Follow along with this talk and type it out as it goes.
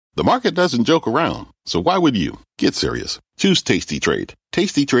The market doesn't joke around, so why would you? Get serious. Choose Tasty Trade.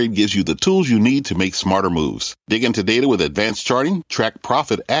 Tasty Trade gives you the tools you need to make smarter moves. Dig into data with advanced charting, track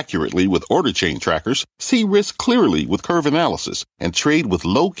profit accurately with order chain trackers, see risk clearly with curve analysis, and trade with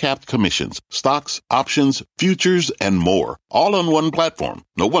low-capped commissions, stocks, options, futures, and more. All on one platform.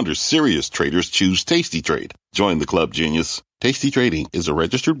 No wonder serious traders choose Tasty Trade. Join the club, genius. Tasty Trading is a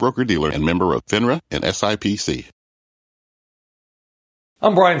registered broker-dealer and member of FINRA and SIPC.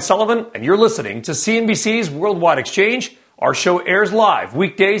 I'm Brian Sullivan, and you're listening to CNBC's Worldwide Exchange. Our show airs live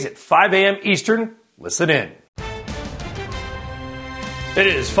weekdays at 5 a.m. Eastern. Listen in. It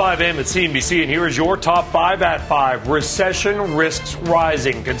is 5 a.m. at CNBC, and here is your top 5 at 5. Recession risks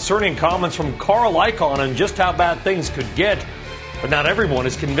rising. Concerning comments from Carl Icahn on just how bad things could get. But not everyone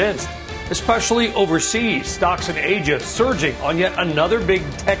is convinced, especially overseas. Stocks in Asia surging on yet another big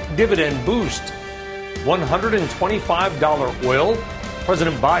tech dividend boost. $125 oil.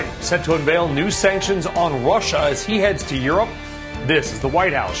 President Biden set to unveil new sanctions on Russia as he heads to Europe. This as the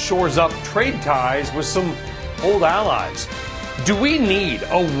White House shores up trade ties with some old allies. Do we need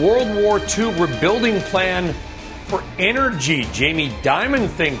a World War II rebuilding plan for energy? Jamie Dimon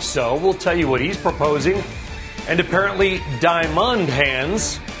thinks so. We'll tell you what he's proposing. And apparently diamond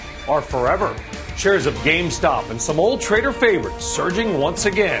hands are forever. Shares of GameStop and some old trader favorites surging once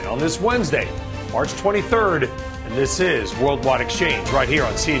again on this Wednesday, March 23rd. And this is Worldwide Exchange right here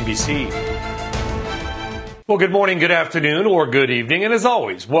on CNBC. Well, good morning, good afternoon, or good evening. And as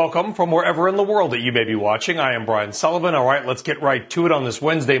always, welcome from wherever in the world that you may be watching. I am Brian Sullivan. All right, let's get right to it on this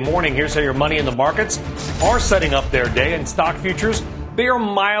Wednesday morning. Here's how your money in the markets are setting up their day. And stock futures, they are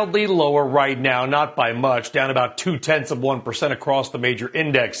mildly lower right now, not by much, down about 0.2% across the major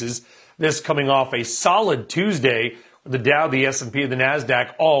indexes. This coming off a solid Tuesday. The Dow, the S&P, and the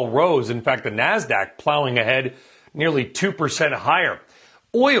NASDAQ all rose. In fact, the NASDAQ plowing ahead nearly 2% higher.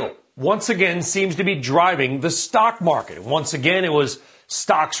 Oil, once again, seems to be driving the stock market. Once again, it was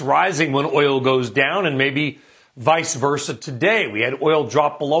stocks rising when oil goes down, and maybe vice versa today. We had oil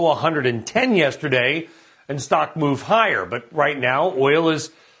drop below 110 yesterday, and stock move higher. But right now, oil is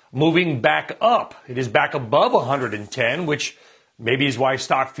moving back up. It is back above 110, which maybe is why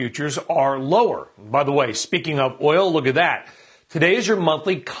stock futures are lower. By the way, speaking of oil, look at that. Today is your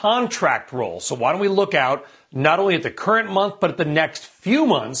monthly contract roll. So why don't we look out not only at the current month, but at the next few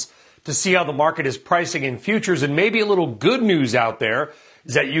months to see how the market is pricing in futures. And maybe a little good news out there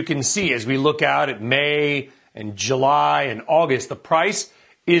is that you can see as we look out at May and July and August, the price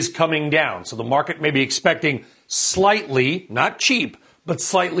is coming down. So the market may be expecting slightly, not cheap, but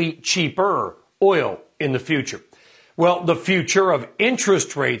slightly cheaper oil in the future. Well, the future of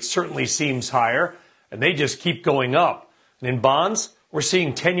interest rates certainly seems higher, and they just keep going up. And in bonds, we're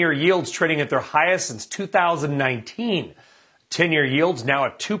seeing 10-year yields trading at their highest since 2019. 10-year yields now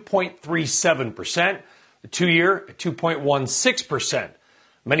at 2.37%, the 2-year at 2.16%.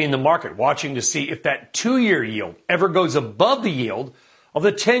 Many in the market watching to see if that 2-year yield ever goes above the yield of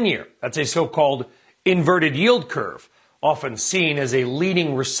the 10-year. That's a so-called inverted yield curve, often seen as a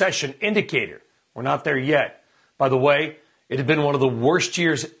leading recession indicator. We're not there yet. By the way, it had been one of the worst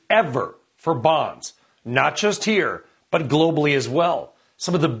years ever for bonds, not just here, but globally as well.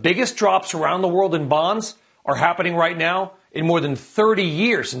 Some of the biggest drops around the world in bonds are happening right now in more than 30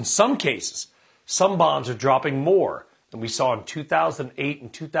 years. In some cases, some bonds are dropping more than we saw in 2008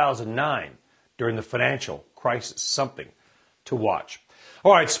 and 2009 during the financial crisis. Something to watch.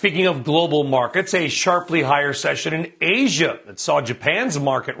 All right, speaking of global markets, a sharply higher session in Asia that saw Japan's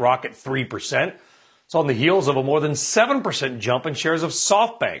market rocket 3%. It's on the heels of a more than 7% jump in shares of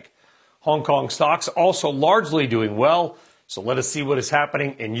SoftBank. Hong Kong stocks also largely doing well. So let us see what is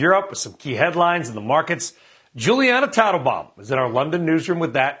happening in Europe with some key headlines in the markets. Juliana Tattlebaum is in our London newsroom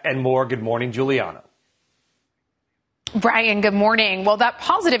with that and more. Good morning, Juliana. Brian, good morning. Well, that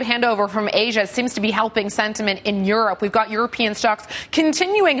positive handover from Asia seems to be helping sentiment in Europe. We've got European stocks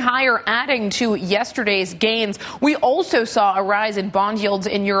continuing higher, adding to yesterday's gains. We also saw a rise in bond yields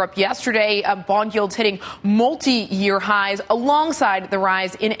in Europe yesterday, bond yields hitting multi-year highs alongside the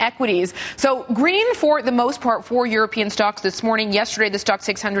rise in equities. So green for the most part for European stocks this morning. Yesterday, the Stoxx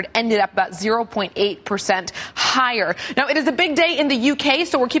 600 ended up about 0.8% higher. Now, it is a big day in the UK,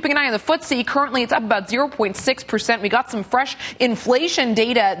 so we're keeping an eye on the FTSE. Currently, it's up about 0.6%. We got got some fresh inflation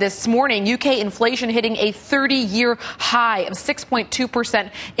data this morning. UK inflation hitting a 30-year high of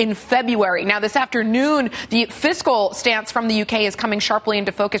 6.2% in February. Now, this afternoon, the fiscal stance from the UK is coming sharply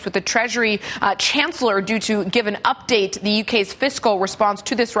into focus with the Treasury Chancellor due to give an update the UK's fiscal response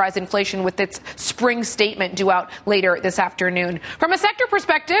to this rise in inflation with its spring statement due out later this afternoon. From a sector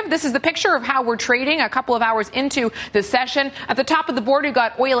perspective, this is the picture of how we're trading a couple of hours into the session. At the top of the board, we've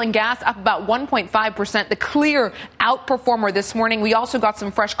got oil and gas up about 1.5%, the clear outperformer this morning. We also got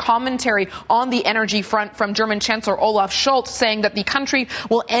some fresh commentary on the energy front from German Chancellor Olaf Scholz, saying that the country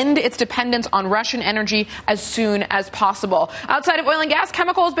will end its dependence on Russian energy as soon as possible. Outside of oil and gas,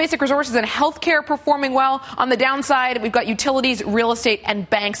 chemicals, basic resources, and healthcare performing well. On the downside, we've got utilities, real estate, and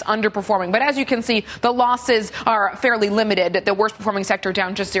banks underperforming. But as you can see, the losses are fairly limited. The worst performing sector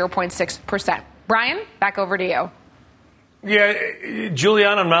down just 0.6%. Brian, back over to you. Yeah,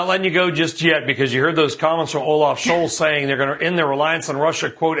 Juliana, I'm not letting you go just yet because you heard those comments from Olaf Scholz saying they're going to end their reliance on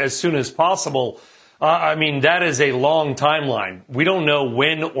Russia, quote, as soon as possible. I mean, that is a long timeline. We don't know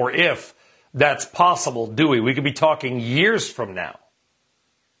when or if that's possible, do we? We could be talking years from now.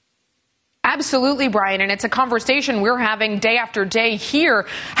 Absolutely, Brian. And it's a conversation we're having day after day here.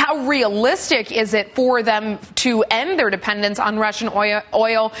 How realistic is it for them to end their dependence on Russian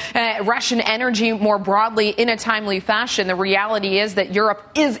oil, Russian energy more broadly in a timely fashion? The reality is that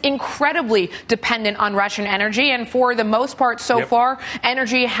Europe is incredibly dependent on Russian energy. And for the most part so far,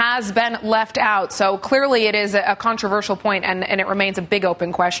 energy has been left out. So clearly it is a controversial point and it remains a big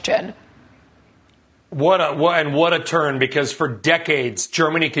open question. What a turn, because for decades,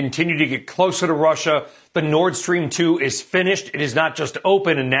 Germany continued to get closer to Russia. The Nord Stream 2 is finished. It is not just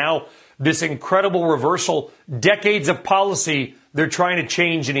open. And now this incredible reversal, decades of policy they're trying to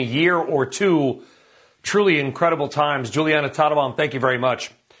change in a year or two. Truly incredible times. Juliana Tatelbaum, thank you very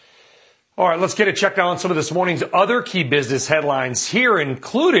much. All right, let's get a check now on some of this morning's other key business headlines here,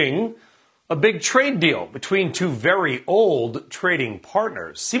 including a big trade deal between two very old trading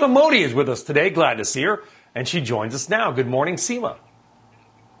partners. Seema Modi is with us today. Glad to see her. And she joins us now. Good morning, Seema.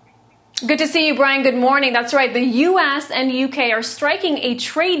 Good to see you, Brian. Good morning. That's right. The U.S. and UK are striking a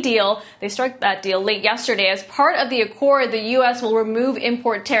trade deal. They struck that deal late yesterday. As part of the accord, the U.S. will remove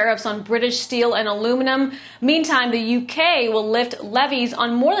import tariffs on British steel and aluminum. Meantime, the UK will lift levies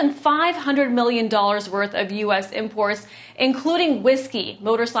on more than $500 million worth of U.S. imports, including whiskey,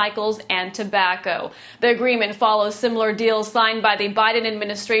 motorcycles, and tobacco. The agreement follows similar deals signed by the Biden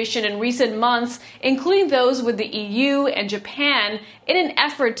administration in recent months, including those with the EU and Japan, in an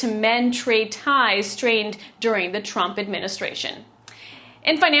effort to mend trade ties strained during the Trump administration.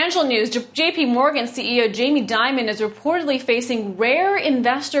 In financial news, JP Morgan CEO Jamie Dimon is reportedly facing rare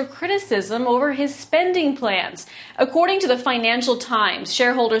investor criticism over his spending plans. According to the Financial Times,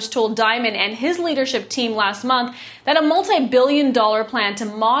 shareholders told Dimon and his leadership team last month that a multi-billion-dollar plan to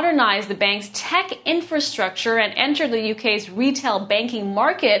modernize the bank's tech infrastructure and enter the UK's retail banking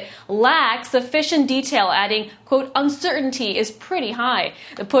market lacks sufficient detail, adding, quote, uncertainty is pretty high.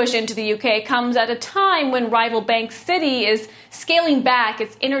 The push into the UK comes at a time when rival bank Citi is scaling back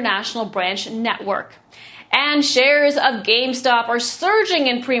its international branch network. And shares of GameStop are surging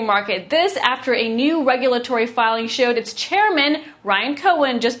in pre-market. This after a new regulatory filing showed its chairman, Ryan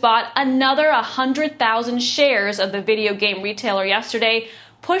Cohen, just bought another 100,000 shares of the video game retailer yesterday,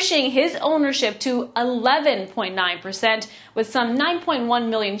 pushing his ownership to 11.9%, with some 9.1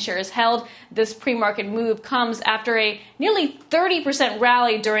 million shares held. This pre-market move comes after a nearly 30%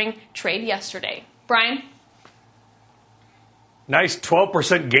 rally during trade yesterday. Brian? Nice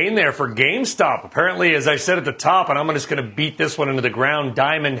 12% gain there for GameStop. Apparently, as I said at the top, and I'm just going to beat this one into the ground,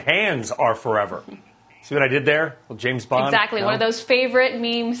 diamond hands are forever. See what I did there? Well, James Bond? Exactly. No? One of those favorite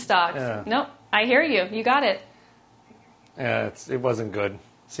meme stocks. Yeah. Nope. I hear you. You got it. Yeah, it wasn't good.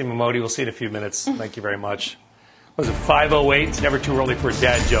 Seema Modi, we'll see you in a few minutes. Thank you very much. Was it 5:08? It's never too early for a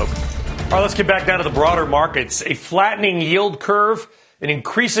dad joke. All right, let's get back down to the broader markets. A flattening yield curve, an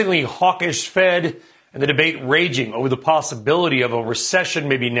increasingly hawkish Fed, and the debate raging over the possibility of a recession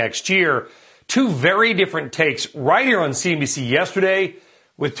maybe next year. Two very different takes right here on CNBC yesterday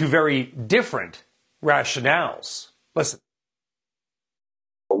with two very different rationales. Listen.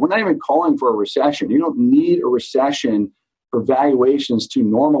 We're not even calling for a recession. You don't need a recession for valuations to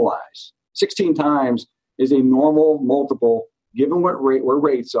normalize. 16 times is a normal multiple given where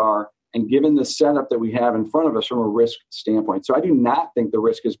rates are and given the setup that we have in front of us from a risk standpoint. So I do not think the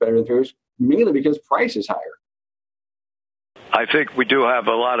risk is better than fears, mainly because price is higher. I think we do have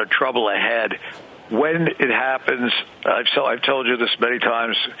a lot of trouble ahead. When it happens, I've told you this many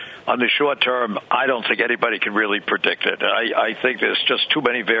times, on the short term, I don't think anybody can really predict it. I think there's just too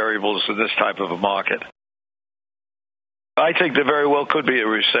many variables in this type of a market. I think there very well could be a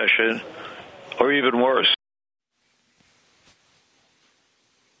recession, or even worse.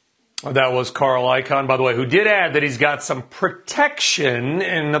 That was Carl Icahn, by the way, who did add that he's got some protection,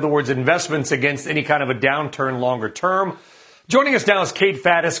 in other words, investments against any kind of a downturn longer term. Joining us now is Kate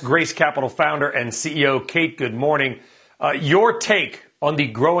Faddis, Grace Capital founder and CEO. Kate, good morning. Your take on the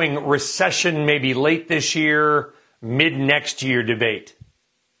growing recession, maybe late this year, mid next year debate.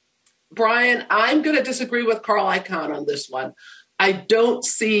 Brian, I'm going to disagree with Carl Icahn on this one. I don't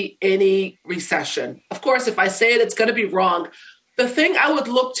see any recession. Of course, if I say it, it's going to be wrong. The thing I would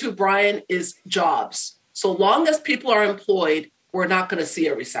look to, Brian, is jobs. So long as people are employed, we're not going to see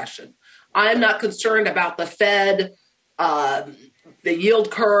a recession. I'm not concerned about the Fed, the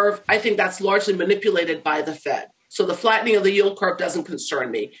yield curve. I think that's largely manipulated by the Fed. So the flattening of the yield curve doesn't concern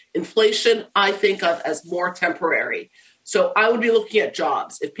me. Inflation, I think of as more temporary. So I would be looking at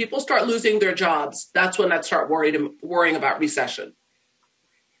jobs. If people start losing their jobs, that's when I'd start worrying about recession.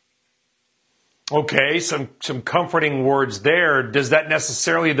 Okay, some comforting words there. Does that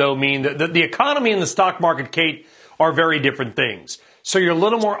necessarily, though, mean that the economy and the stock market, Kate, are very different things? So you're a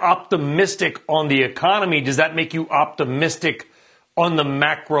little more optimistic on the economy. Does that make you optimistic on the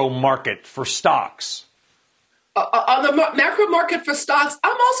macro market for stocks? On the macro market for stocks,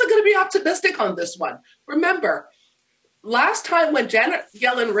 I'm also going to be optimistic on this one. Remember, last time when Janet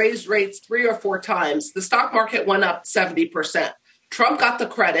Yellen raised rates 3 or 4 times, the stock market went up 70%. Trump got the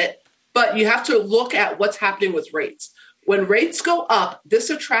credit. But you have to look at what's happening with rates. When rates go up, this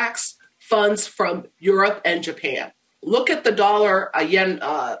attracts funds from Europe and Japan. Look at the dollar-yen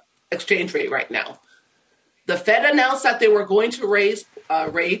exchange rate right now. The Fed announced that they were going to raise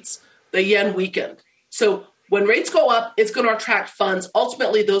rates. The yen weakened. So when rates go up, it's going to attract funds.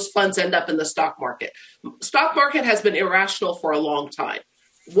 Ultimately, those funds end up in the stock market. Stock market has been irrational for a long time.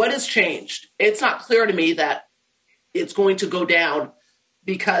 What has changed? It's not clear to me that it's going to go down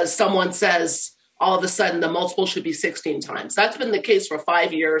because someone says all of a sudden the multiple should be 16 times. That's been the case for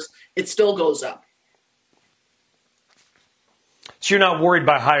 5 years. It still goes up. So you're not worried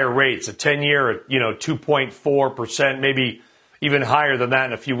by higher rates, a 10-year at 2.4%, maybe even higher than that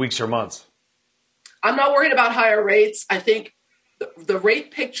in a few weeks or months? I'm not worried about higher rates. I think the rate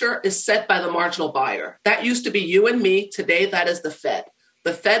picture is set by the marginal buyer. That used to be you and me. Today, that is the Fed.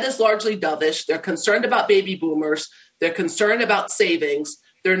 The Fed is largely dovish. They're concerned about baby boomers. They're concerned about savings.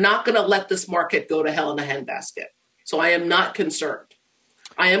 They're not going to let this market go to hell in a handbasket. So I am not concerned.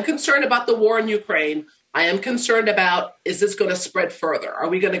 I am concerned about the war in Ukraine. I am concerned about, is this going to spread further? Are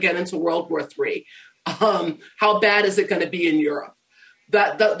we going to get into World War III? How bad is it going to be in Europe?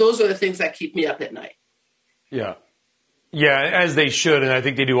 Those are the things that keep me up at night. Yeah. Yeah, as they should, and I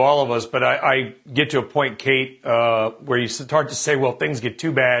think they do, all of us. But I get to a point, Kate, where you start to say, well, things get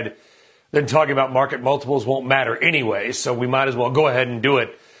too bad, then talking about market multiples won't matter anyway, so we might as well go ahead and do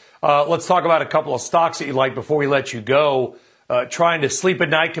it. Let's talk about a couple of stocks that you like before we let you go. Trying to sleep at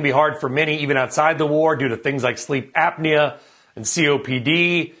night can be hard for many, even outside the war, due to things like sleep apnea and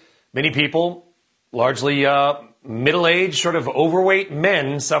COPD. Many people, largely middle-aged, sort of overweight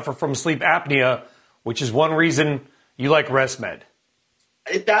men, suffer from sleep apnea, which is one reason you like ResMed.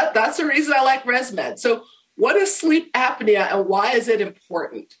 That's the reason I like ResMed. So what is sleep apnea and why is it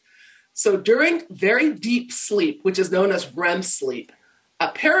important? So during very deep sleep, which is known as REM sleep,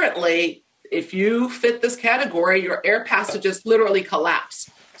 apparently, if you fit this category, your air passages literally collapse.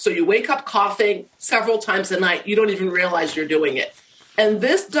 So you wake up coughing several times a night. You don't even realize you're doing it. And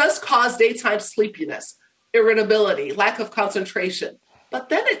this does cause daytime sleepiness, irritability, lack of concentration. But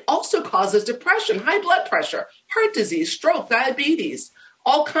then it also causes depression, high blood pressure, heart disease, stroke, diabetes,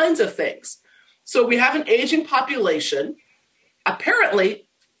 all kinds of things. So we have an aging population. Apparently,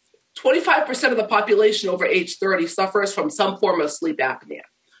 25% of the population over age 30 suffers from some form of sleep apnea.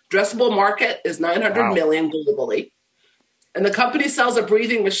 Addressable market is 900 million globally. And the company sells a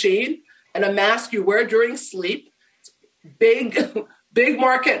breathing machine and a mask you wear during sleep. Big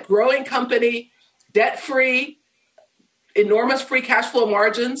market, growing company, debt-free, enormous free cash flow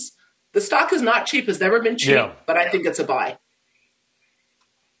margins. The stock is not cheap, has never been cheap, but I think it's a buy.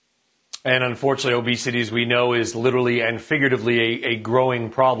 And unfortunately, obesity, as we know, is literally and figuratively a growing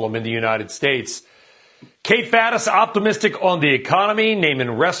problem in the United States. Kate Faddis, optimistic on the economy, naming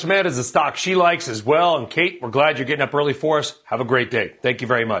ResMed as a stock she likes as well. And Kate, we're glad you're getting up early for us. Have a great day. Thank you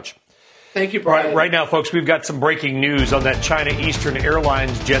very much. Thank you, Brian. Right now, folks, we've got some breaking news on that China Eastern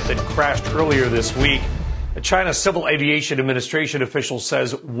Airlines jet that crashed earlier this week. The China Civil Aviation Administration official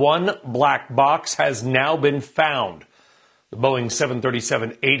says one black box has now been found. The Boeing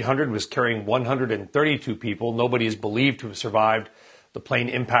 737-800 was carrying 132 people. Nobody is believed to have survived. The plane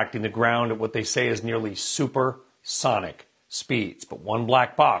impacting the ground at what they say is nearly supersonic speeds. But one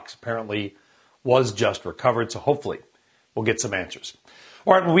black box apparently was just recovered, so hopefully we'll get some answers.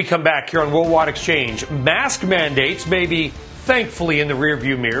 All right, when we come back here on Worldwide Exchange, mask mandates may be thankfully in the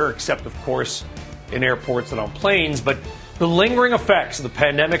rearview mirror, except, of course, in airports and on planes, but the lingering effects of the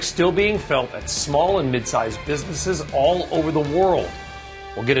pandemic still being felt at small and mid-sized businesses all over the world.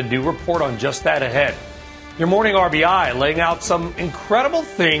 We'll get a new report on just that ahead. Your morning RBI laying out some incredible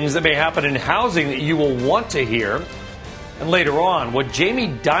things that may happen in housing that you will want to hear. And later on, what Jamie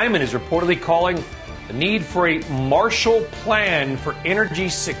Dimon is reportedly calling the need for a Marshall Plan for energy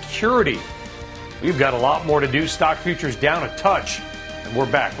security. We've got a lot more to do. Stock futures down a touch, and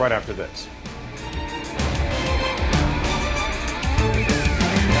we're back right after this.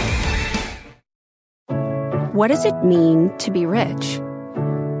 What does it mean to be rich?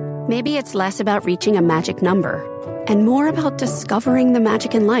 Maybe it's less about reaching a magic number and more about discovering the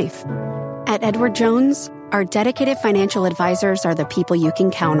magic in life. At Edward Jones, our dedicated financial advisors are the people you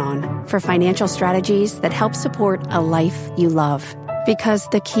can count on for financial strategies that help support a life you love. Because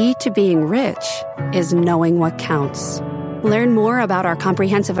the key to being rich is knowing what counts. Learn more about our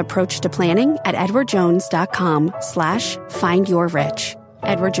comprehensive approach to planning at edwardjones.com/findyourrich.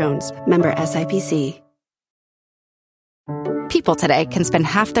 Edward Jones, member SIPC. People today can spend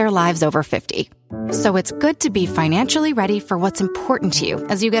half their lives over 50. So it's good to be financially ready for what's important to you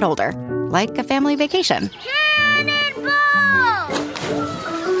as you get older, like a family vacation.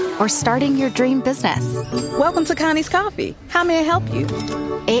 Or starting your dream business. Welcome to Connie's Coffee. How may I help you?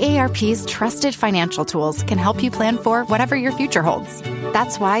 AARP's trusted financial tools can help you plan for whatever your future holds.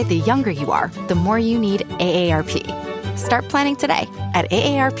 That's why the younger you are, the more you need AARP. Start planning today at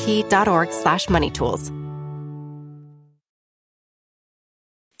aarp.org/moneytools.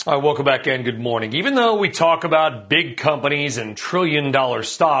 All right, welcome back and good morning. Even though we talk about big companies and trillion-dollar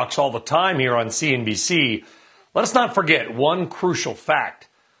stocks all the time here on CNBC, let us not forget one crucial fact.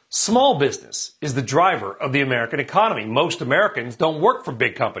 Small business is the driver of the American economy. Most Americans don't work for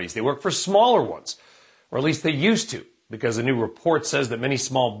big companies. They work for smaller ones, or at least they used to, because a new report says that many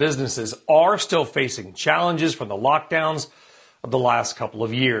small businesses are still facing challenges from the lockdowns of the last couple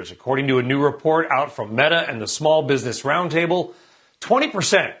of years. According to a new report out from Meta and the Small Business Roundtable,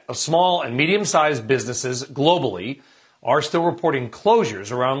 20% of small and medium-sized businesses globally are still reporting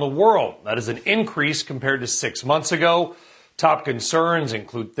closures around the world. That is an increase compared to 6 months ago. Top concerns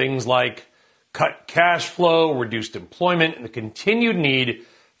include things like cut cash flow, reduced employment, and the continued need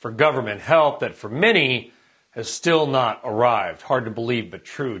for government help that for many has still not arrived. Hard to believe, but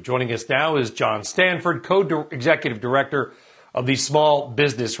true. Joining us now is John Stanford, co-executive director of the Small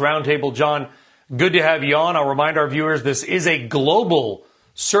Business Roundtable. John, good to have you on. I'll remind our viewers this is a global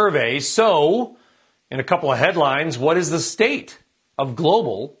survey. So, in a couple of headlines, what is the state of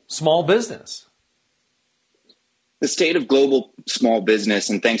global small business? The state of global small business,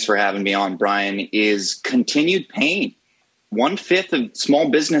 and thanks for having me on, Brian, is continued pain. 1/5 of small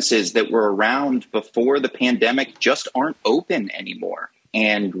businesses that were around before the pandemic just aren't open anymore.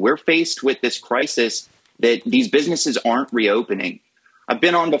 And we're faced with this crisis that these businesses aren't reopening. I've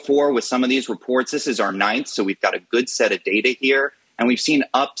been on before with some of these reports. This is our 9th, so we've got a good set of data here. And we've seen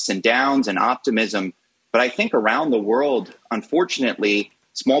ups and downs and optimism. But I think around the world, unfortunately,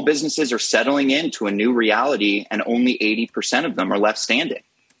 small businesses are settling into a new reality and only 80% of them are left standing.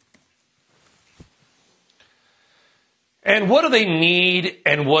 And what do they need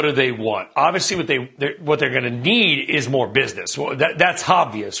and what do they want? Obviously, what they're going to need is more business. Well, that's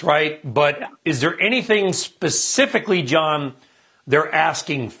obvious, right? But yeah. Is there anything specifically, John, they're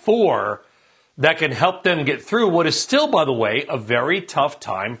asking for that can help them get through what is still, by the way, a very tough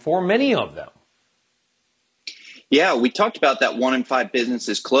time for many of them? Yeah, we talked about that 1 in 5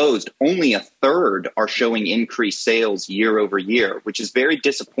 businesses closed. Only 1/3 are showing increased sales year over year, which is very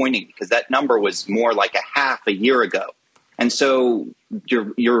disappointing because that number was more like a half a year ago. And so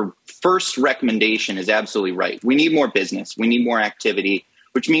your first recommendation is absolutely right. We need more business. We need more activity,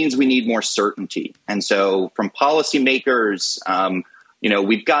 which means we need more certainty. And so from policymakers,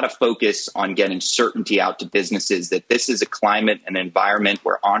 we've got to focus on getting certainty out to businesses that this is a climate and environment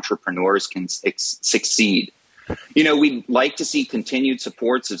where entrepreneurs can succeed. We'd like to see continued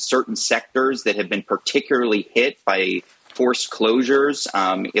supports of certain sectors that have been particularly hit by forced closures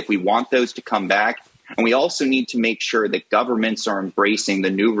if we want those to come back. And we also need to make sure that governments are embracing the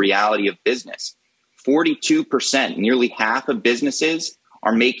new reality of business. 42%, nearly half of businesses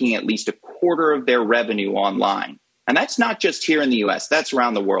are making at least a quarter of their revenue online. And that's not just here in the U.S., that's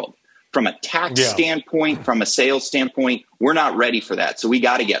around the world. From a tax standpoint, from a sales standpoint, we're not ready for that. So we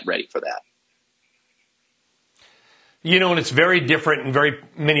got to get ready for that. You know, and it's very different in very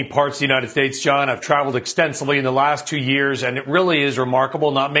many parts of the United States, John. I've traveled extensively in the last 2 years, and it really is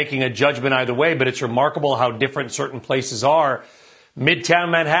remarkable, not making a judgment either way, but it's remarkable how different certain places are. Midtown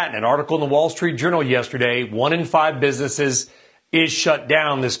Manhattan, an article in the Wall Street Journal yesterday, 1 in 5 businesses is shut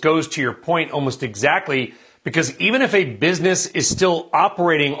down. This goes to your point almost exactly, because even if a business is still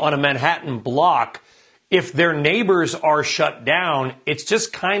operating on a Manhattan block, if their neighbors are shut down, it's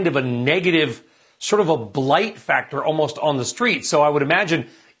just kind of a negative, sort of a blight factor almost on the street. So I would imagine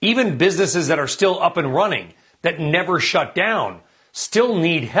even businesses that are still up and running, that never shut down, still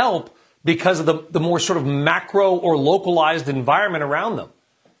need help because of the more sort of macro or localized environment around them.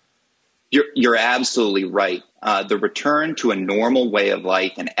 You're absolutely right. The return to a normal way of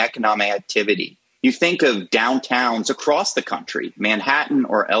life and economic activity. You think of downtowns across the country, Manhattan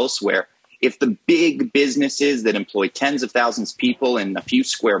or elsewhere. If the big businesses that employ tens of thousands of people in a few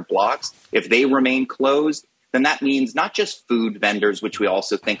square blocks, if they remain closed, then that means not just food vendors, which we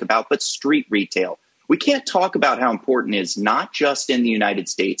also think about, but street retail. We can't talk about how important it is, not just in the United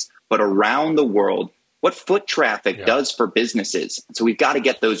States, but around the world, what foot traffic does for businesses. So we've got to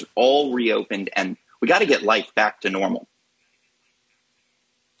get those all reopened, and we got to get life back to normal.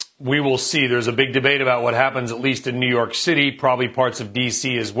 We will see. There's a big debate about what happens, at least in New York City, probably parts of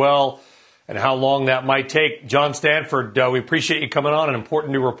D.C. as well, and how long that might take. John Stanford, we appreciate you coming on. An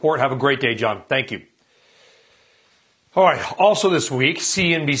important new report. Have a great day, John. Thank you. All right. Also this week,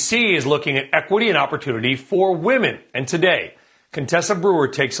 CNBC is looking at equity and opportunity for women. And today, Contessa Brewer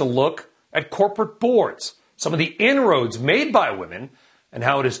takes a look at corporate boards, some of the inroads made by women, and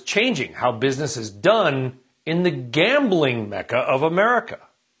how it is changing how business is done in the gambling mecca of America.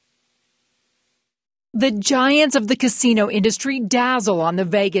 The giants of the casino industry dazzle on the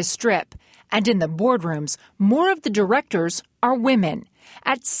Vegas Strip. And in the boardrooms, more of the directors are women.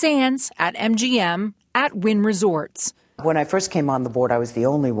 At Sands, at MGM, at Wynn Resorts. When I first came on the board, I was the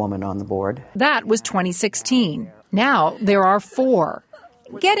only woman on the board. That was 2016. Now there are 4.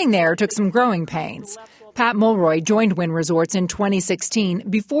 Getting there took some growing pains. Pat Mulroy joined Wynn Resorts in 2016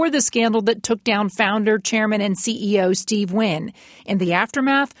 before the scandal that took down founder, chairman, and CEO Steve Wynn. In the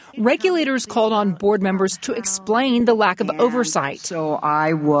aftermath, regulators called on board members to explain the lack of oversight. So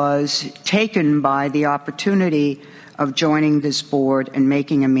I was taken by the opportunity of joining this board and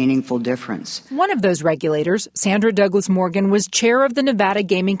making a meaningful difference. One of those regulators, Sandra Douglas Morgan, was chair of the Nevada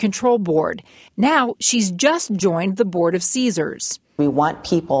Gaming Control Board. Now she's just joined the board of Caesars. We want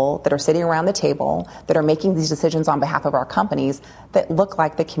people that are sitting around the table that are making these decisions on behalf of our companies that look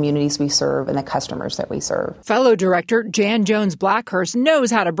like the communities we serve and the customers that we serve. Fellow director Jan Jones Blackhurst knows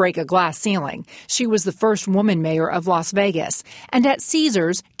how to break a glass ceiling. She was the first woman mayor of Las Vegas, and at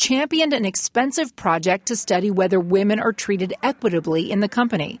Caesars championed an expensive project to study whether women are treated equitably in the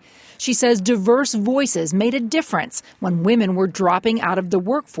company. She says diverse voices made a difference when women were dropping out of the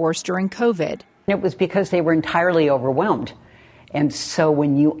workforce during COVID. It was because they were entirely overwhelmed. And so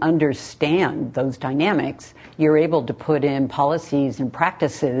when you understand those dynamics, you're able to put in policies and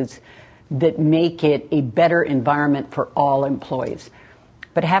practices that make it a better environment for all employees.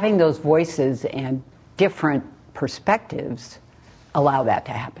 But having those voices and different perspectives allow that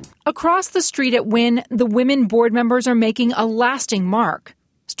to happen. Across the street at Wynn, the women board members are making a lasting mark.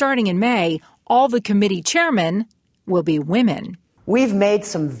 Starting in May, all the committee chairmen will be women. We've made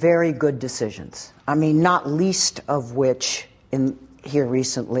some very good decisions. I mean, not least of which here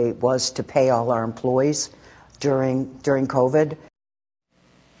recently was to pay all our employees during COVID.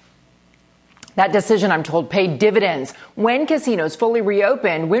 That decision, I'm told, paid dividends. When casinos fully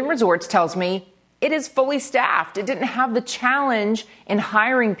reopened, Wynn Resorts tells me it is fully staffed. It didn't have the challenge in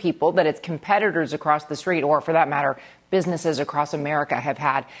hiring people that its competitors across the street, or for that matter, businesses across America have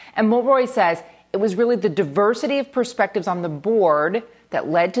had. And Mulroy says it was really the diversity of perspectives on the board that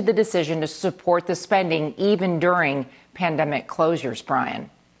led to the decision to support the spending even during pandemic closures, Brian.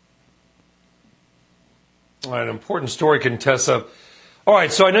 All right, an important story, Contessa. All right,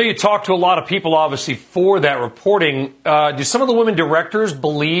 so I know you talked to a lot of people, obviously, for that reporting. Do some of the women directors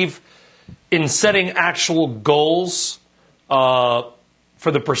believe in setting actual goals for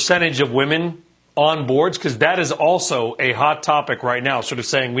the percentage of women on boards? Because that is also a hot topic right now, sort of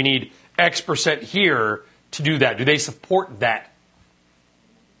saying we need X percent here to do that. Do they support that?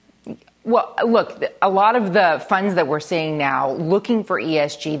 Well, look, a lot of the funds that we're seeing now looking for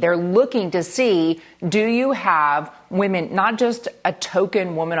ESG, they're looking to see, do you have women, not just a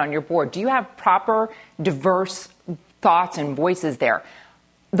token woman on your board, do you have proper, diverse thoughts and voices there?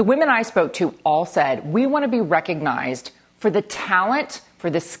 The women I spoke to all said, we want to be recognized for the talent,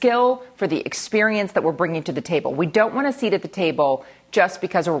 for the skill, for the experience that we're bringing to the table. We don't want a seat at the table just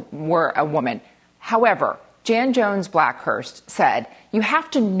because we're a woman. However, Jan Jones Blackhurst said, you have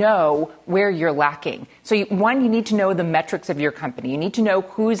to know where you're lacking. So you need to know the metrics of your company. You need to know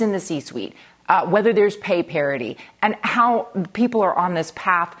who's in the C-suite, whether there's pay parity, and how people are on this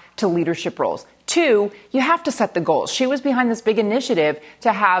path to leadership roles. 2, you have to set the goals. She was behind this big initiative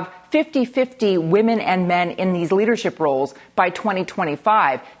to have 50-50 women and men in these leadership roles by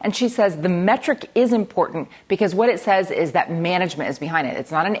 2025. And she says the metric is important because what it says is that management is behind it.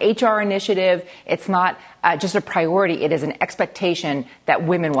 It's not an HR initiative. It's not just a priority. It is an expectation that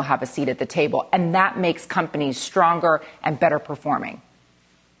women will have a seat at the table. And that makes companies stronger and better performing.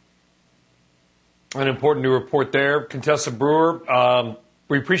 An important new report there. Contessa Brewer,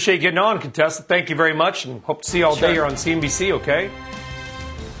 we appreciate getting on, Contessa. Thank you very much, and hope to see you all day here on CNBC, okay?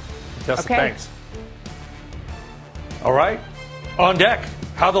 Contessa, thanks. All right. On deck,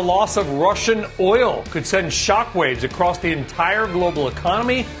 how the loss of Russian oil could send shockwaves across the entire global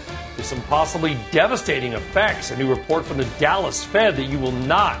economy with some possibly devastating effects. A new report from the Dallas Fed that you will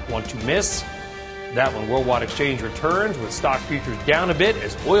not want to miss. That one, Worldwide Exchange returns with stock futures down a bit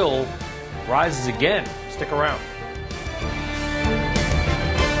as oil rises again. Stick around.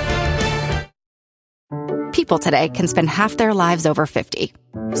 People today can spend half their lives over 50.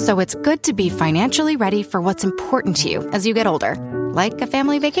 So it's good to be financially ready for what's important to you as you get older, like a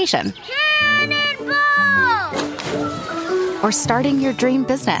family vacation. Or starting your dream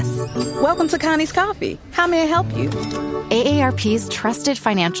business. Welcome to Connie's Coffee. How may I help you? AARP's trusted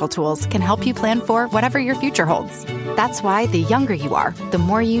financial tools can help you plan for whatever your future holds. That's why the younger you are, the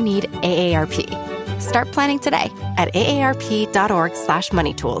more you need AARP. Start planning today at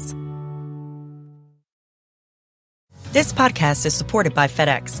aarp.org/moneytools. This podcast is supported by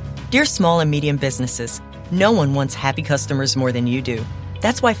FedEx. Dear small and medium businesses, no one wants happy customers more than you do.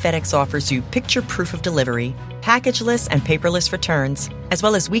 That's why FedEx offers you picture proof of delivery, packageless and paperless returns, as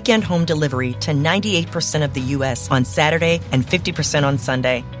well as weekend home delivery to 98% of the U.S. on Saturday and 50% on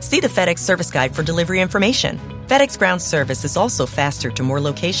Sunday. See the FedEx service guide for delivery information. FedEx Ground service is also faster to more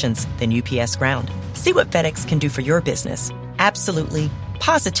locations than UPS Ground. See what FedEx can do for your business. Absolutely,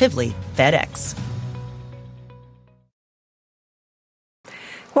 positively FedEx.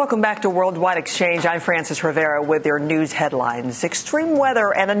 Welcome back to Worldwide Exchange. I'm Frances Rivera with your news headlines. Extreme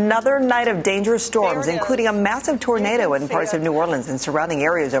weather and another night of dangerous storms, including a massive tornado in parts of New Orleans and surrounding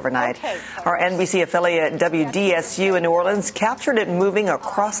areas overnight. Our NBC affiliate WDSU in New Orleans captured it moving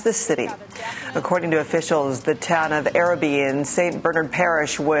across the city. According to officials, the town of Araby in St. Bernard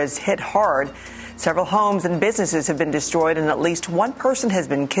Parish was hit hard. Several homes and businesses have been destroyed and at least one person has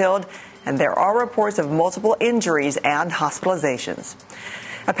been killed, and there are reports of multiple injuries and hospitalizations.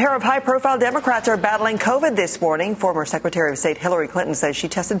 A pair of high-profile Democrats are battling COVID this morning. Former Secretary of State Hillary Clinton says she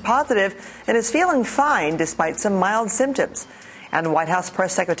tested positive and is feeling fine despite some mild symptoms. And White House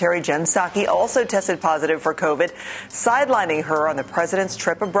Press Secretary Jen Psaki also tested positive for COVID, sidelining her on the president's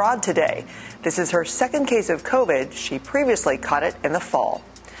trip abroad today. This is her second case of COVID. She previously caught it in the fall.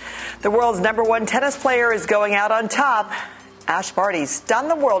 The world's #1 tennis player is going out on top. Ash Barty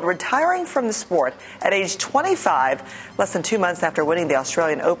stunned the world, retiring from the sport at age 25, less than 2 months after winning the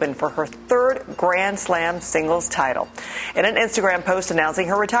Australian Open for her third Grand Slam singles title. In an Instagram post announcing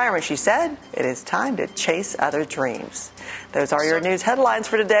her retirement, she said, "It is time to chase other dreams." Those are your news headlines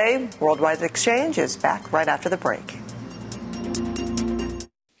for today. Worldwide Exchange is back right after the break.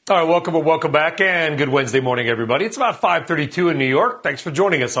 All right, welcome back, and good Wednesday morning, everybody. It's about 5:32 in New York. Thanks for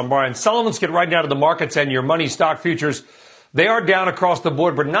joining us. I'm Brian Sullivan. Let's get right down to the markets and your money stock futures. They are down across the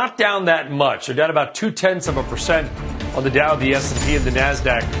board, but not down that much. They're down about 0.2% on the Dow, the S&P, and the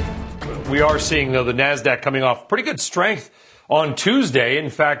NASDAQ. We are seeing, though, the NASDAQ coming off pretty good strength on Tuesday. In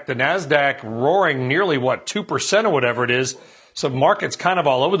fact, the NASDAQ roaring nearly, 2% or whatever it is. So markets kind of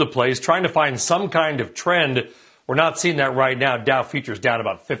all over the place, trying to find some kind of trend. We're not seeing that right now. Dow futures down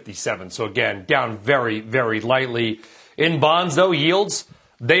about 57. So, again, down very, very lightly. In bonds, though, yields,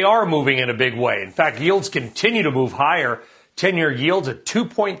 they are moving in a big way. In fact, yields continue to move higher. 10-year yields at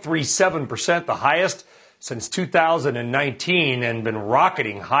 2.37%, the highest since 2019, and been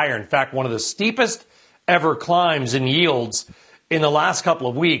rocketing higher. In fact, one of the steepest ever climbs in yields in the last couple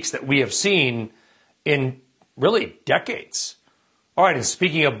of weeks that we have seen in really decades. All right, and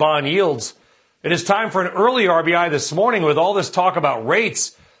speaking of bond yields, it is time for an early RBI this morning. With all this talk about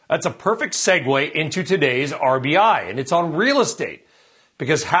rates, that's a perfect segue into today's RBI, and it's on real estate.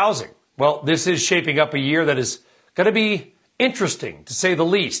 Because housing, well, this is shaping up a year that is going to be interesting, to say the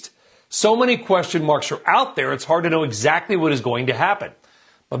least. So many question marks are out there, it's hard to know exactly what is going to happen.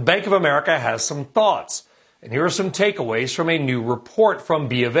 But Bank of America has some thoughts. And here are some takeaways from a new report from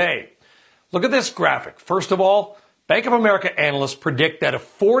B of A. Look at this graphic. First of all, Bank of America analysts predict that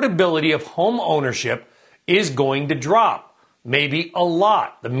affordability of home ownership is going to drop. Maybe a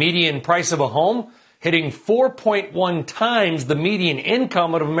lot. The median price of a home hitting 4.1 times the median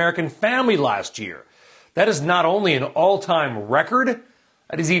income of an American family last year. That is not only an all-time record,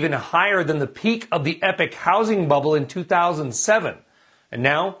 that is even higher than the peak of the epic housing bubble in 2007. And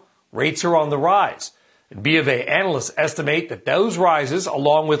now, rates are on the rise. And B of A analysts estimate that those rises,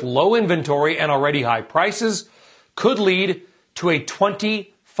 along with low inventory and already high prices, could lead to a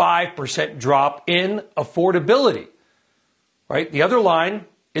 25% drop in affordability. Right? The other line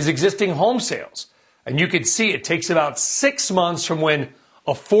is existing home sales. And you can see it takes about 6 months from when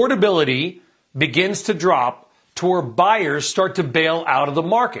affordability begins to drop to where buyers start to bail out of the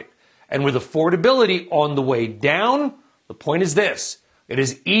market. And with affordability on the way down, the point is this. It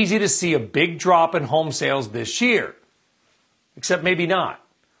is easy to see a big drop in home sales this year. Except maybe not.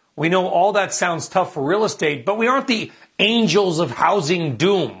 We know all that sounds tough for real estate, but we aren't the angels of housing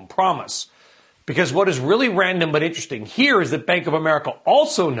doom, promise. Because what is really random but interesting here is that Bank of America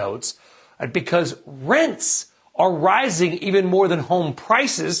also notes that because rents are rising even more than home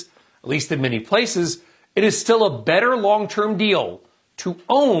prices, at least in many places, it is still a better long-term deal to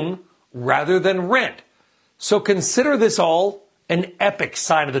own rather than rent. So consider this all an epic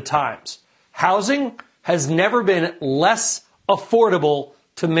sign of the times. Housing has never been less affordable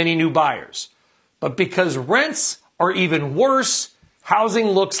to many new buyers. But because rents are even worse, housing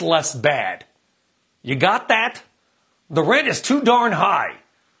looks less bad. You got that? The rent is too darn high,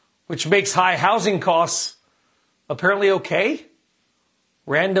 which makes high housing costs apparently okay.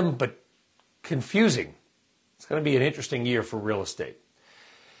 Random but confusing. It's going to be an interesting year for real estate.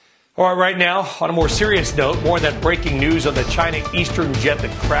 All right now, on a more serious note, more of that breaking news on the China Eastern jet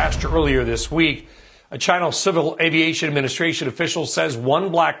that crashed earlier this week. A China Civil Aviation Administration official says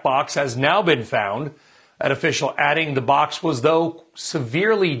one black box has now been found. That official adding the box was, though,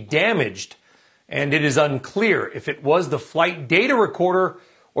 severely damaged, and it is unclear if it was the flight data recorder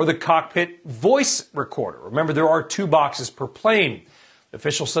or the cockpit voice recorder. Remember, there are 2 boxes per plane. The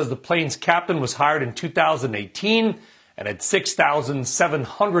official says the plane's captain was hired in 2018 and had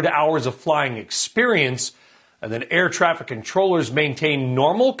 6,700 hours of flying experience, and then air traffic controllers maintain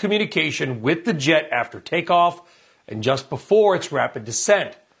normal communication with the jet after takeoff and just before its rapid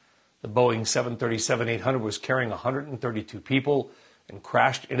descent. The Boeing 737-800 was carrying 132 people and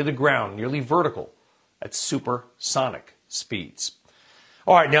crashed into the ground nearly vertical at supersonic speeds.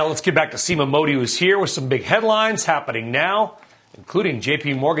 All right, now let's get back to Seema Modi, who's here with some big headlines happening now, including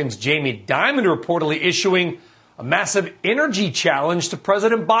J.P. Morgan's Jamie Dimon reportedly issuing a massive energy challenge to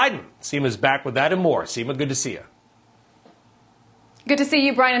President Biden. Seema's back with that and more. Seema, good to see you. Good to see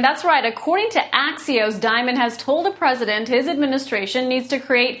you, Brian. And that's right. According to Axios, Dimon has told the president his administration needs to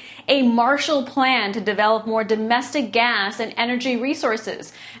create a Marshall Plan to develop more domestic gas and energy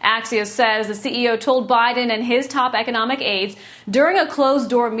resources. Axios says the CEO told Biden and his top economic aides during a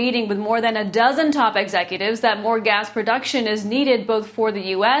closed-door meeting with more than a dozen top executives that more gas production is needed both for the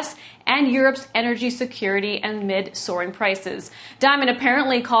U.S. and Europe's energy security and mid-soaring prices. Dimon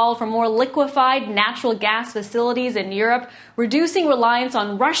apparently called for more liquefied natural gas facilities in Europe, reducing reliance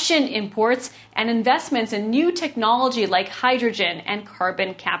on Russian imports and investments in new technology like hydrogen and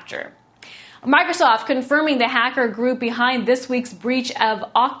carbon capture. Microsoft confirming the hacker group behind this week's breach of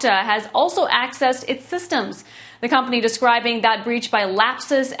Okta has also accessed its systems. The company describing that breach by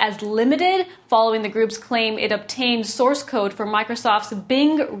lapses as limited, following the group's claim it obtained source code for Microsoft's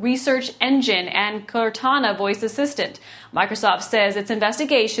Bing research engine and Cortana voice assistant. Microsoft says its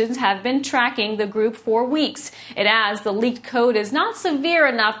investigations have been tracking the group for weeks. It adds the leaked code is not severe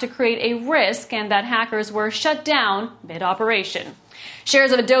enough to create a risk and that hackers were shut down mid-operation.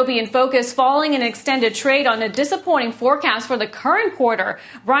 Shares of Adobe and Focus falling in an extended trade on a disappointing forecast for the current quarter.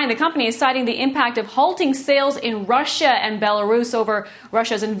 Brian, the company is citing the impact of halting sales in Russia and Belarus over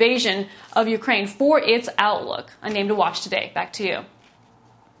Russia's invasion of Ukraine for its outlook. A name to watch today. Back to you.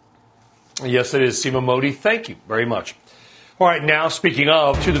 Yes, it is. Seema Modi, thank you very much. All right, now speaking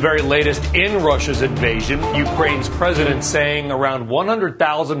of, to the very latest in Russia's invasion, Ukraine's president saying around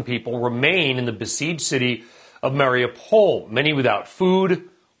 100,000 people remain in the besieged city of Mariupol, many without food,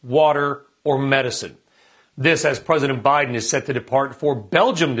 water, or medicine. This as President Biden is set to depart for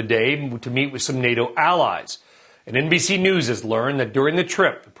Belgium today to meet with some NATO allies. And NBC News has learned that during the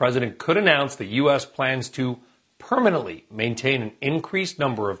trip, the president could announce the U.S. plans to permanently maintain an increased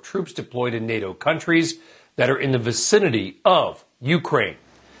number of troops deployed in NATO countries that are in the vicinity of Ukraine.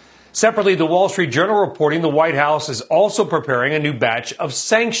 Separately, the Wall Street Journal reporting the White House is also preparing a new batch of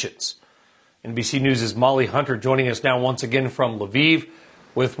sanctions. NBC News' Molly Hunter joining us now once again from Lviv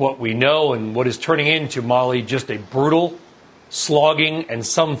with what we know and what is turning into, Molly, just a brutal, slogging, and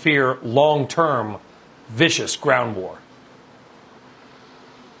some fear long-term vicious ground war.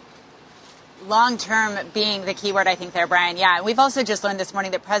 Long-term being the key word, I think, there, Brian. Yeah, and we've also just learned this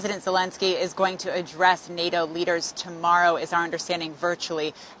morning that President Zelensky is going to address NATO leaders tomorrow, is our understanding,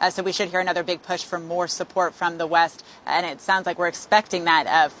 virtually. So we should hear another big push for more support from the West. And it sounds like we're expecting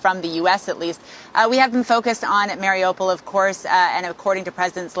that from the U.S., at least. We have been focused on Mariupol, of course, and according to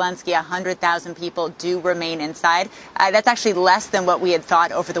President Zelensky, 100,000 people do remain inside. That's actually less than what we had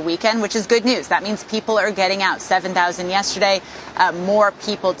thought over the weekend, which is good news. That means people are getting out. 7,000 yesterday, more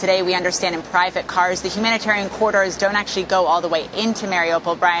people today, we understand, in private cars. The humanitarian corridors don't actually go all the way into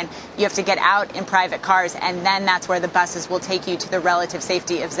Mariupol, Brian. You have to get out in private cars, and then that's where the buses will take you to the relative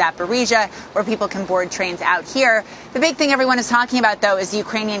safety of Zaporizhia, where people can board trains out here. The big thing everyone is talking about, though, is the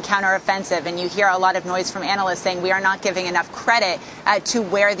Ukrainian counteroffensive, and you hear a lot of noise from analysts saying we are not giving enough credit to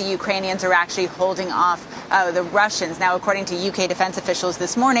where the Ukrainians are actually holding off the Russians. Now, according to UK defense officials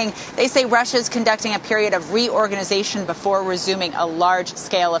this morning, they say Russia is conducting a period of reorganization before resuming a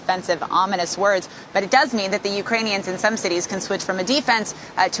large-scale offensive. Ominous words, but it does mean that the Ukrainians in some cities can switch from a defense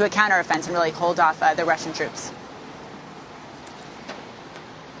to a counteroffensive and really hold off the Russian troops.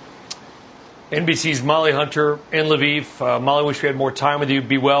 NBC's Molly Hunter in Lviv. Molly, wish we had more time with you.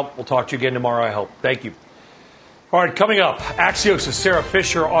 Be well. We'll talk to you again tomorrow, I hope. Thank you. All right, coming up, Axios' Sarah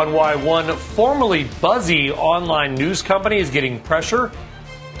Fisher on why one formerly buzzy online news company is getting pressure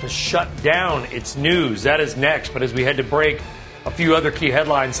to shut down its news. That is next, but as we head to break, a few other key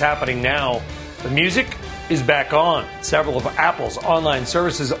headlines happening now. The music is back on. Several of Apple's online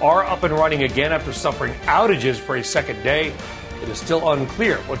services are up and running again after suffering outages for a second day. It is still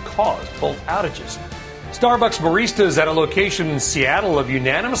unclear what caused both outages. Starbucks baristas at a location in Seattle have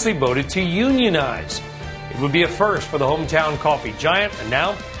unanimously voted to unionize. It would be a first for the hometown coffee giant, and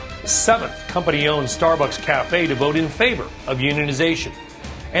now the seventh company-owned Starbucks cafe to vote in favor of unionization.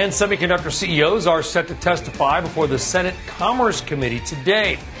 And semiconductor CEOs are set to testify before the Senate Commerce Committee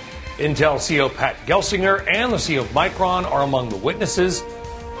today. Intel CEO Pat Gelsinger and the CEO of Micron are among the witnesses.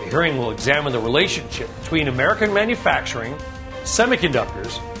 The hearing will examine the relationship between American manufacturing,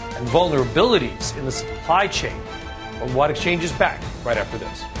 semiconductors, and vulnerabilities in the supply chain. But What Exchange is back right after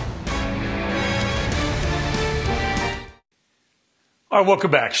this. All right,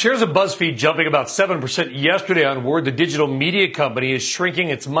 welcome back. Shares of BuzzFeed jumping about 7% yesterday on word the digital media company is shrinking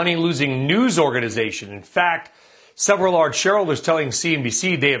its money-losing news organization. In fact, several large shareholders telling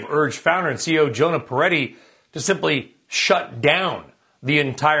CNBC they have urged founder and CEO Jonah Peretti to simply shut down the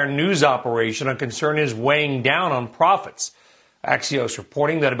entire news operation on concern is weighing down on profits. Axios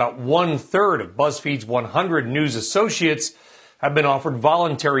reporting that about one-third of BuzzFeed's 100 news associates have been offered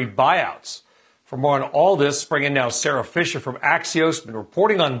voluntary buyouts. For more on all this, bring in now Sarah Fisher from Axios, been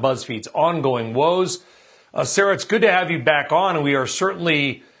reporting on BuzzFeed's ongoing woes. Sarah, it's good to have you back on, and we are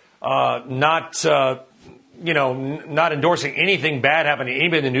certainly not endorsing anything bad happening to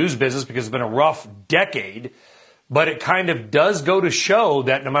anybody in the news business because it's been a rough decade. But it kind of does go to show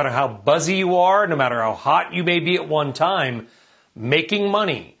that no matter how buzzy you are, no matter how hot you may be at one time, making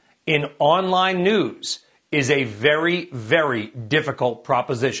money in online news is a very, very difficult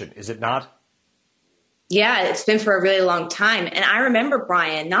proposition, is it not? Yeah, it's been for a really long time. And I remember,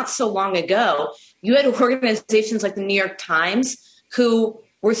 Brian, not so long ago, you had organizations like the New York Times who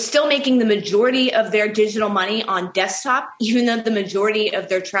were still making the majority of their digital money on desktop, even though the majority of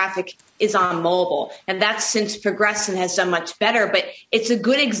their traffic is on mobile. And that's since progressed and has done much better. But it's a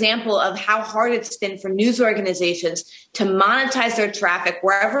good example of how hard it's been for news organizations to monetize their traffic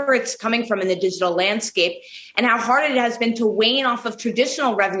wherever it's coming from in the digital landscape, and how hard it has been to wane off of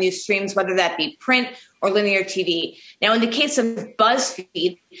traditional revenue streams, whether that be print or linear TV. Now, in the case of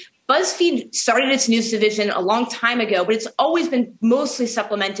BuzzFeed started its news division a long time ago, but it's always been mostly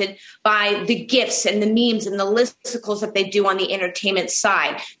supplemented by the GIFs and the memes and the listicles that they do on the entertainment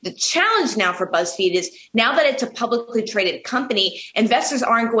side. The challenge now for BuzzFeed is now that it's a publicly traded company, investors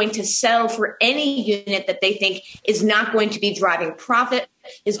aren't going to sell for any unit that they think is not going to be driving profit,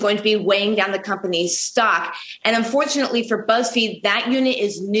 is going to be weighing down the company's stock. And unfortunately for BuzzFeed, that unit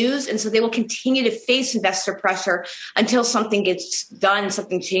is news. And so they will continue to face investor pressure until something gets done,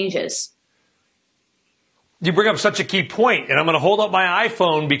 something changes. You bring up such a key point, and I'm going to hold up my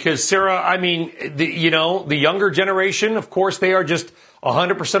iPhone because, Sarah, I mean, the younger generation, of course, they are just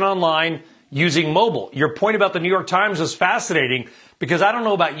 100% online using mobile. Your point about the New York Times is fascinating because I don't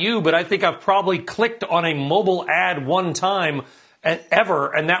know about you, but I think I've probably clicked on a mobile ad one time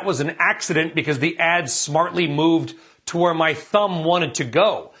ever, and that was an accident because the ad smartly moved to where my thumb wanted to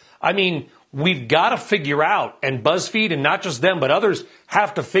go. I mean, we've got to figure out, and BuzzFeed, and not just them, but others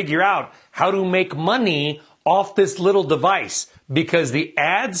have to figure out how to make money off this little device because the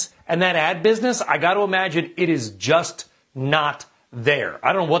ads and that ad business, I got to imagine it is just not there.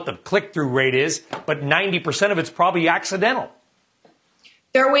 I don't know what the click-through rate is, but 90% of it's probably accidental.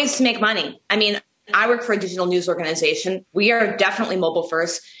 There are ways to make money. I mean, I work for a digital news organization. We are definitely mobile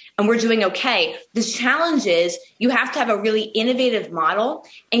first, and we're doing okay. The challenge is you have to have a really innovative model,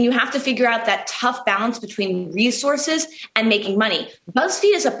 and you have to figure out that tough balance between resources and making money.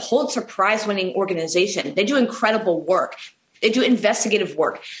 BuzzFeed is a Pulitzer Prize-winning organization. They do incredible work. They do investigative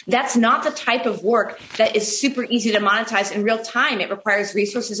work. That's not the type of work that is super easy to monetize in real time. It requires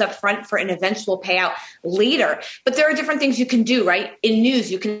resources up front for an eventual payout later. But there are different things you can do, right? In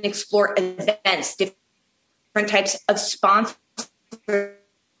news, you can explore events, different types of sponsorships.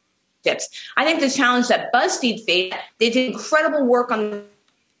 I think the challenge that BuzzFeed faced, they did incredible work on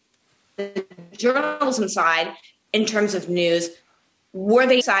the journalism side in terms of news. Were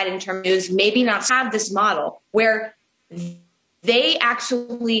they side in terms of news, maybe not have this model where they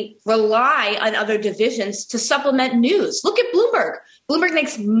actually rely on other divisions to supplement news. Look at Bloomberg. Bloomberg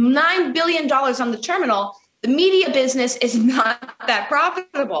makes $9 billion on the terminal. The media business is not that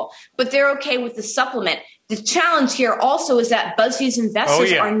profitable, but they're okay with the supplement. The challenge here also is that BuzzFeed's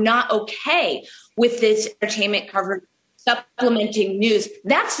investors are not okay with this entertainment coverage supplementing news.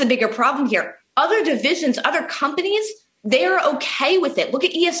 That's the bigger problem here. Other divisions, other companies, they're okay with it. Look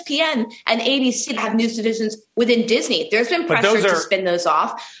at ESPN and ABC that have news divisions within Disney. There's been pressure to spin those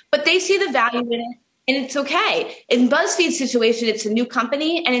off, but they see the value in it, and it's okay. In BuzzFeed's situation, it's a new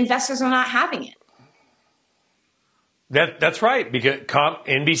company, and investors are not having it. That's right, because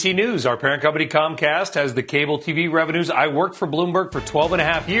NBC News, our parent company Comcast, has the cable TV revenues. I worked for Bloomberg for 12 and a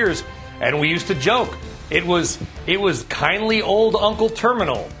half years, and we used to joke. It was kindly old Uncle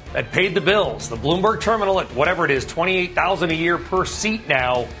Terminal that paid the bills. The Bloomberg Terminal at whatever it is, $28,000 a year per seat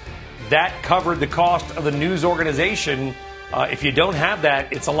now, that covered the cost of the news organization. If you don't have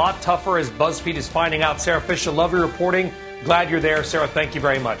that, it's a lot tougher, as BuzzFeed is finding out. Sarah Fisher, love your reporting. Glad you're there, Sarah. Thank you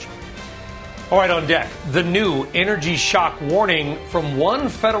very much. All right, on deck, the new energy shock warning from one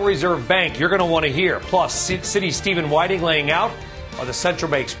Federal Reserve bank you're going to want to hear. Plus, Citi's Stephen Whiting laying out are the central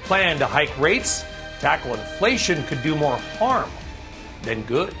bank's plan to hike rates, tackle inflation could do more harm than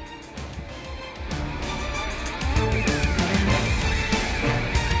good.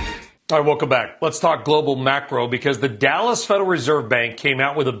 All right, welcome back. Let's talk global macro, because the Dallas Federal Reserve Bank came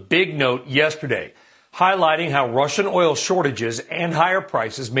out with a big note yesterday highlighting how Russian oil shortages and higher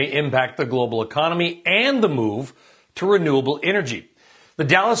prices may impact the global economy and the move to renewable energy. The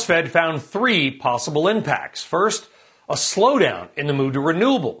Dallas Fed found three possible impacts. First, a slowdown in the move to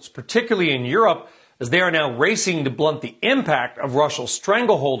renewables, particularly in Europe, as they are now racing to blunt the impact of Russia's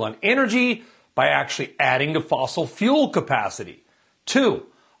stranglehold on energy by actually adding to fossil fuel capacity. Two,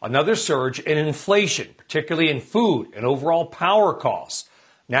 another surge in inflation, particularly in food and overall power costs.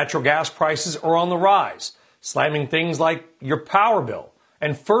 Natural gas prices are on the rise, slamming things like your power bill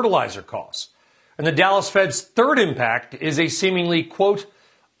and fertilizer costs. And the Dallas Fed's third impact is a seemingly, quote,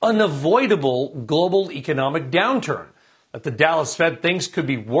 unavoidable global economic downturn that the Dallas Fed thinks could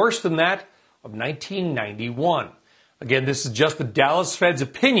be worse than that of 1991. Again, this is just the Dallas Fed's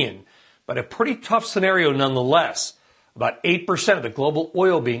opinion, but a pretty tough scenario nonetheless. About 8% of the global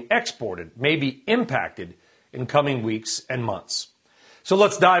oil being exported may be impacted in coming weeks and months. So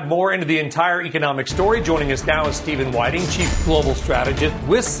let's dive more into the entire economic story. Joining us now is Stephen Whiting, Chief Global Strategist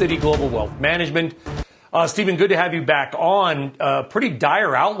with Citi Global Wealth Management. Stephen, good to have you back on. Pretty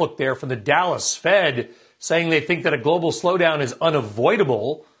dire outlook there from the Dallas Fed, saying they think that a global slowdown is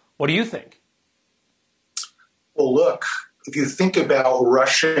unavoidable. What do you think? Well, look, if you think about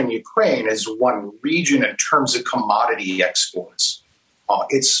Russia and Ukraine as one region in terms of commodity exports,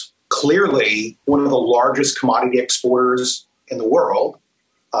 it's clearly one of the largest commodity exporters in the world.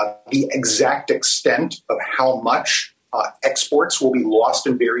 The exact extent of how much exports will be lost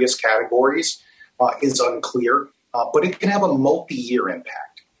in various categories is unclear, but it can have a multi-year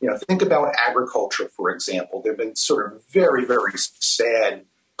impact. Think about agriculture, for example. There have been sort of very, very sad,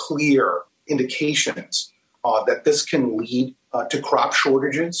 clear indications that this can lead to crop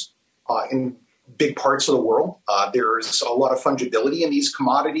shortages in big parts of the world. There's a lot of fungibility in these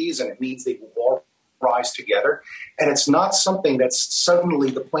commodities, and it means they will all rise together. And it's not something that's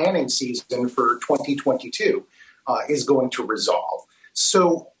suddenly the planning season for 2022 is going to resolve.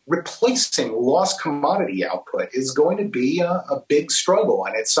 So replacing lost commodity output is going to be a big struggle.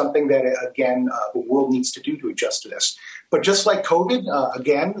 And it's something that, again, the world needs to do to adjust to this. But just like COVID,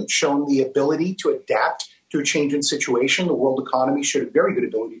 again, it's shown the ability to adapt to a changing situation. The world economy showed a very good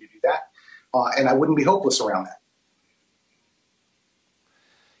ability to do that. And I wouldn't be hopeless around that.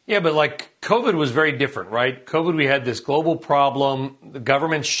 Yeah, but like COVID was very different, right? COVID, we had this global problem. The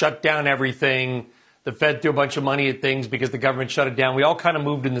government shut down everything. The Fed threw a bunch of money at things because the government shut it down. We all kind of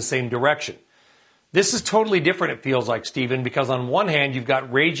moved in the same direction. This is totally different, it feels like, Stephen, because on one hand, you've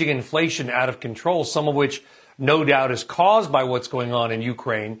got raging inflation out of control, some of which no doubt is caused by what's going on in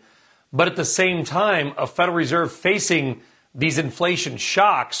Ukraine. But at the same time, a Federal Reserve facing these inflation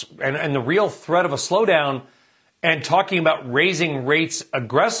shocks and the real threat of a slowdown and talking about raising rates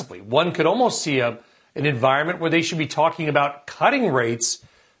aggressively. One could almost see an environment where they should be talking about cutting rates,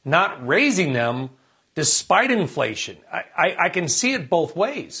 not raising them, despite inflation. I can see it both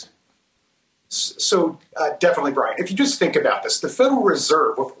ways. So definitely, Brian, if you just think about this, the Federal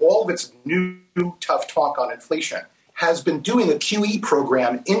Reserve, with all of its new tough talk on inflation, has been doing a QE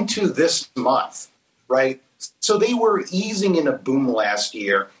program into this month, right? So they were easing in a boom last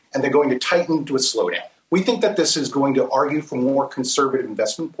year, and they're going to tighten to a slowdown. We think that this is going to argue for more conservative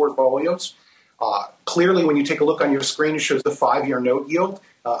investment portfolios. Clearly, when you take a look on your screen, it shows the 5-year note yield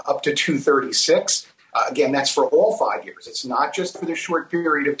up to 236. Again, that's for all 5 years. It's not just for the short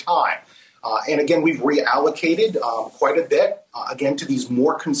period of time. And again, we've reallocated quite a bit, again, to these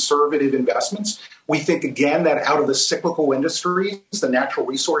more conservative investments. We think, again, that out of the cyclical industries, the natural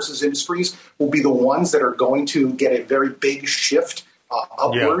resources industries will be the ones that are going to get a very big shift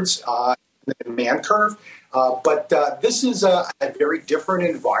upwards in the demand curve. But this is a very different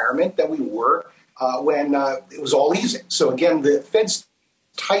environment than we were when it was all easing. So, again, the Fed's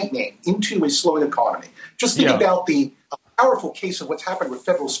tightening into a slowing economy. Just think about the powerful case of what's happened with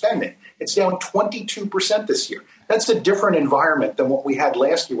federal spending. It's down 22% this year. That's a different environment than what we had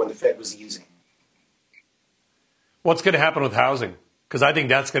last year when the Fed was easing. What's going to happen with housing? Because I think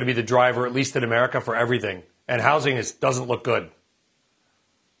that's going to be the driver, at least in America, for everything. And housing doesn't look good.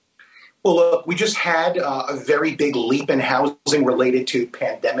 Well, look, we just had a very big leap in housing related to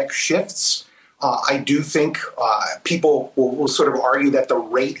pandemic shifts. I do think people will sort of argue that the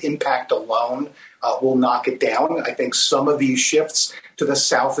rate impact alone will knock it down. I think some of these shifts to the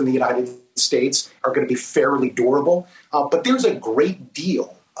south in the United States are going to be fairly durable. But there's a great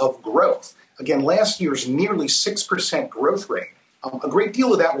deal of growth. Again, last year's nearly 6% growth rate, a great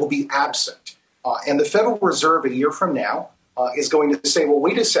deal of that will be absent. And the Federal Reserve a year from now is going to say, well,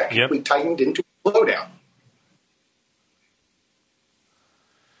 wait a second, we tightened into a slowdown.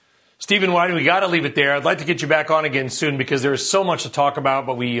 Stephen Whiting, we got to leave it there. I'd like to get you back on again soon because there's so much to talk about,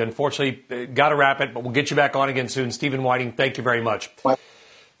 but we unfortunately got to wrap it. But we'll get you back on again soon. Stephen Whiting, thank you very much. Thank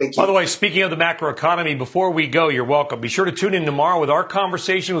you. By the way, speaking of the macroeconomy, before we go, you're welcome. Be sure to tune in tomorrow with our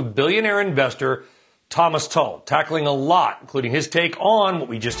conversation with billionaire investor Thomas Tull, tackling a lot, including his take on what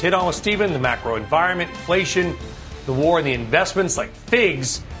we just hit on with Stephen, the macro environment, inflation, the war, and the investments like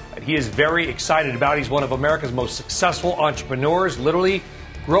FIGS that he is very excited about. He's one of America's most successful entrepreneurs, literally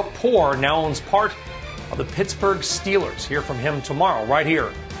grew up poor, now owns part of the Pittsburgh Steelers. Hear from him tomorrow right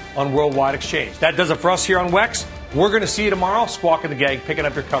here on Worldwide Exchange. That does it for us here on WEX. We're going to see you tomorrow. Squawk and the Gang picking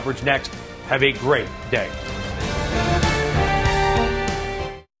up your coverage next. Have a great day.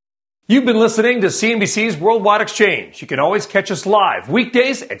 You've been listening to CNBC's Worldwide Exchange. You can always catch us live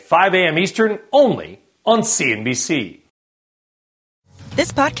weekdays at 5 a.m. Eastern only on CNBC.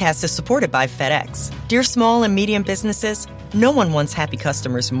 This podcast is supported by FedEx. Dear small and medium businesses, no one wants happy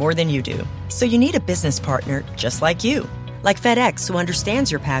customers more than you do. So you need a business partner just like you. Like FedEx, who understands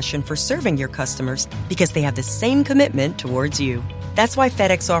your passion for serving your customers because they have the same commitment towards you. That's why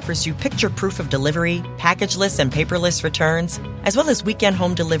FedEx offers you picture proof of delivery, packageless and paperless returns, as well as weekend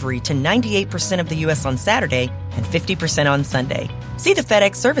home delivery to 98% of the U.S. on Saturday and 50% on Sunday. See the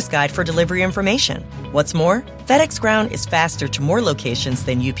FedEx service guide for delivery information. What's more, FedEx Ground is faster to more locations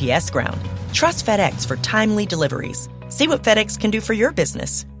than UPS Ground. Trust FedEx for timely deliveries. See what FedEx can do for your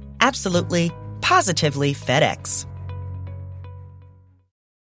business. Absolutely, positively FedEx.